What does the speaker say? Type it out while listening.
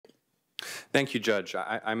Thank you, Judge.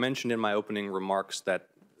 I mentioned in my opening remarks that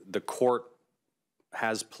the court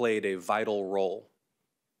has played a vital role,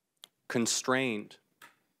 constrained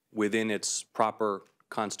within its proper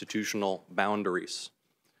constitutional boundaries,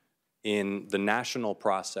 in the national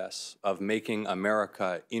process of making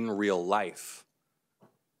America in real life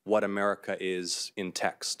what America is in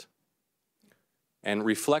text. And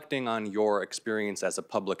reflecting on your experience as a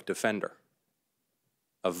public defender,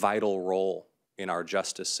 a vital role in our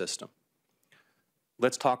justice system,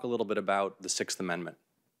 let's talk a little bit about the Sixth Amendment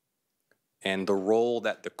and the role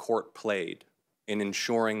that the court played in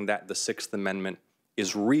ensuring that the Sixth Amendment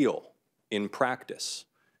is real in practice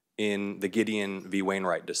in the Gideon v.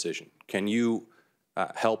 Wainwright decision. Can you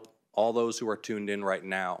help all those who are tuned in right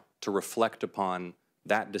now to reflect upon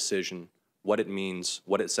that decision, what it means,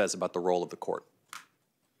 what it says about the role of the court?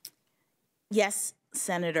 Yes,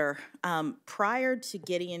 Senator. Prior to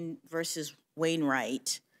Gideon versus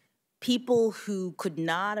Wainwright, people who could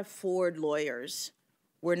not afford lawyers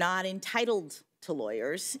were not entitled to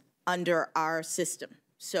lawyers under our system.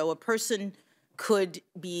 So a person could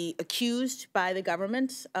be accused by the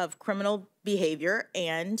government of criminal behavior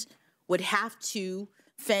and would have to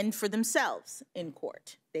fend for themselves in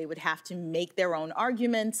court. They would have to make their own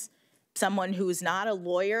arguments. Someone who is not a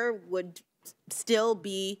lawyer would still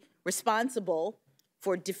be responsible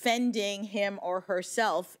for defending him or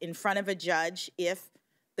herself in front of a judge if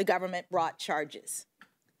the government brought charges.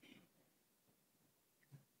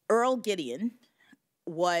 Earl Gideon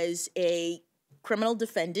was a criminal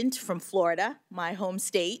defendant from Florida, my home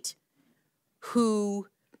state, who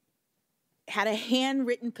had a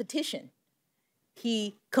handwritten petition.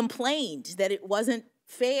 He complained that it wasn't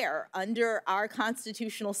fair under our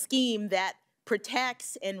constitutional scheme that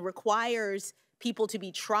protects and requires people to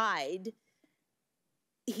be tried.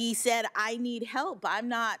 He said, I need help. I'm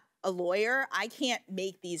not a lawyer. I can't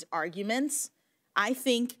make these arguments. I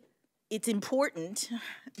think it's important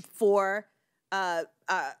for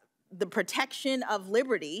the protection of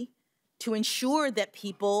liberty to ensure that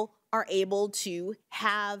people are able to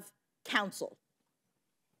have counsel.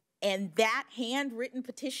 And that handwritten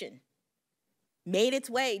petition made its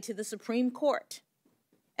way to the Supreme Court.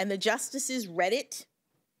 And the justices read it,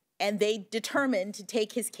 and they determined to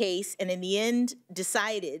take his case, and in the end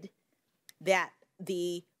decided that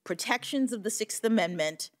the protections of the Sixth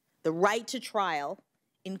Amendment, the right to trial,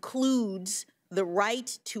 includes the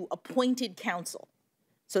right to appointed counsel,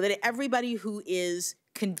 so that everybody who is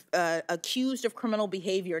accused of criminal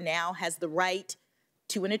behavior now has the right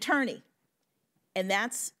to an attorney. And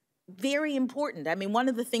that's very important. I mean, one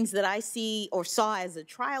of the things that I see or saw as a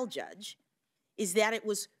trial judge is that it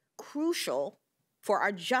was crucial for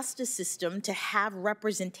our justice system to have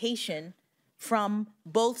representation from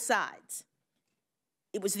both sides.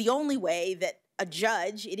 It was the only way that a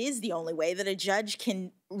judge, it is the only way that a judge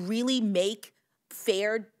can really make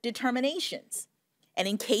fair determinations. And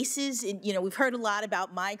in cases, you know, we've heard a lot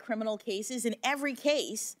about my criminal cases. In every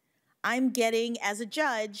case, I'm getting, as a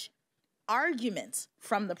judge, arguments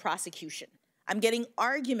from the prosecution. I'm getting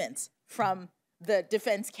arguments from the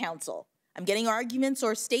defense counsel. I'm getting arguments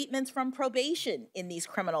or statements from probation in these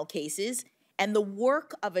criminal cases. And the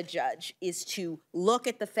work of a judge is to look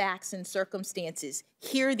at the facts and circumstances,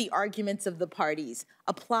 hear the arguments of the parties,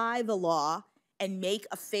 apply the law, and make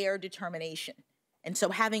a fair determination. And so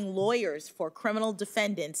having lawyers for criminal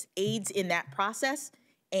defendants aids in that process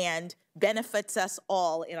and benefits us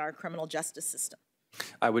all in our criminal justice system.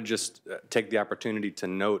 I would just take the opportunity to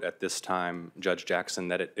note at this time, Judge Jackson,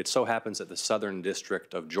 that it so happens that the Southern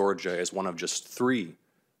District of Georgia is one of just 3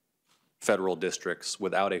 federal districts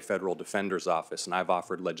without a federal defender's office, and I've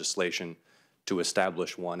offered legislation to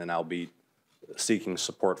establish one, and I'll be seeking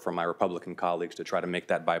support from my Republican colleagues to try to make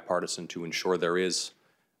that bipartisan to ensure there is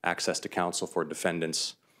access to counsel for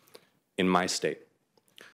defendants in my state.